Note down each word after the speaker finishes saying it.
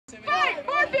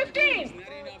515.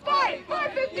 Fight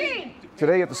 515.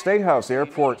 Today at the State House,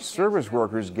 airport service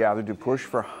workers gathered to push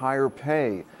for higher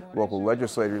pay. Local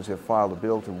legislators have filed a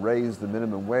bill to raise the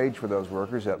minimum wage for those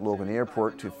workers at Logan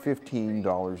Airport to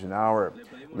 $15 an hour.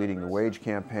 Leading the wage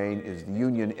campaign is the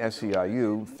union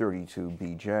SEIU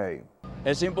 32BJ.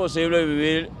 Es imposible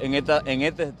vivir en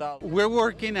este estado. We're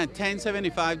working at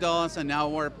 $10.75 an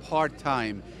hour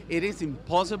part-time. It is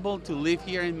impossible to live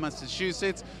here in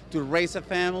Massachusetts, to raise a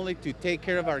family, to take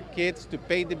care of our kids, to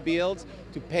pay the bills,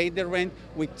 to pay the rent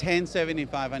with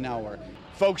 $10.75 an hour.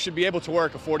 Folks should be able to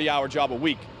work a 40-hour job a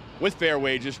week with fair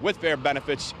wages, with fair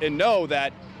benefits, and know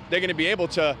that they're going to be able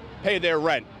to pay their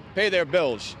rent, pay their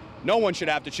bills. No one should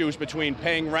have to choose between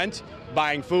paying rent,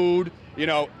 buying food,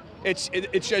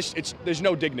 there's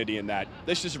no dignity in that.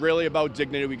 This is really about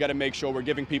dignity. We got to make sure we're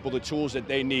giving people the tools that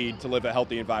they need to live a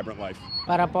healthy and vibrant life.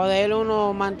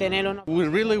 We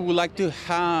really would like to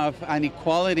have an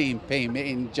equality in payment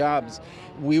in jobs.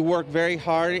 We work very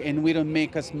hard and we don't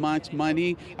make as much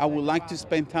money. I would like to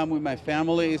spend time with my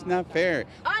family. It's not fair.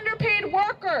 Underpaid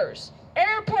workers,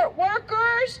 airport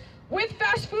workers, with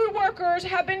fast food workers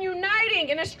have been uniting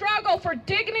in a struggle for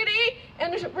dignity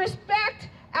and respect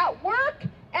at work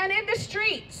and in the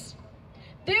streets.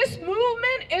 This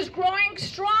movement is growing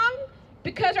strong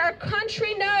because our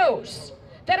country knows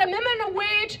that a minimum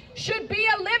wage should be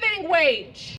a living wage.